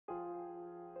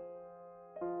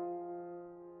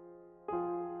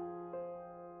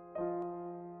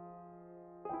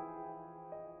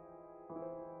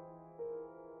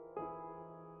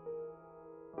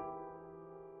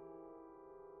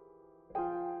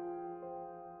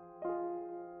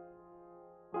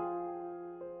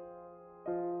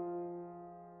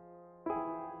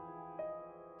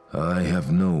I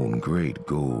have known great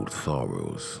gold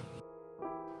sorrows.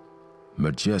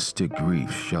 Majestic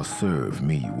griefs shall serve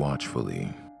me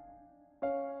watchfully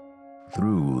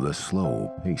through the slow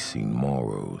pacing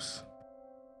morrows.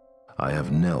 I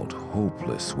have knelt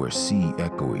hopeless where sea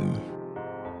echoing,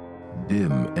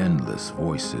 dim endless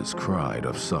voices cried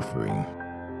of suffering,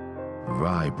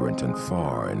 vibrant and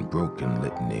far in broken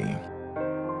litany,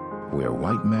 where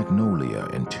white magnolia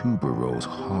and tuberose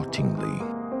hauntingly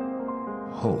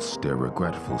pulsed their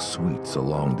regretful sweets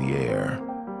along the air.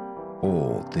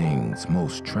 All things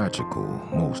most tragical,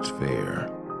 most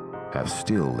fair, have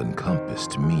still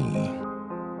encompassed me.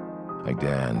 I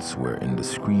dance where in the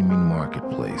screaming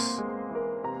marketplace,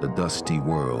 the dusty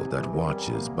world that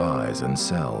watches, buys, and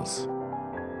sells,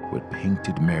 with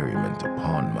painted merriment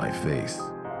upon my face,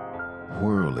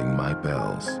 whirling my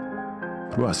bells,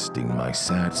 thrusting my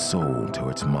sad soul to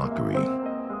its mockery.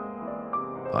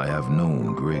 I have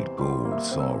known great gold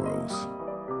sorrows.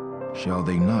 Shall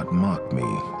they not mock me,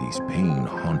 these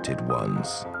pain-haunted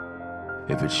ones?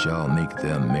 If it shall make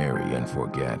them merry and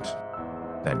forget,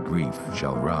 that grief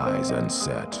shall rise and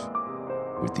set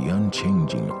with the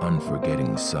unchanging,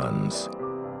 unforgetting suns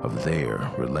of their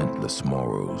relentless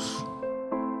morrows.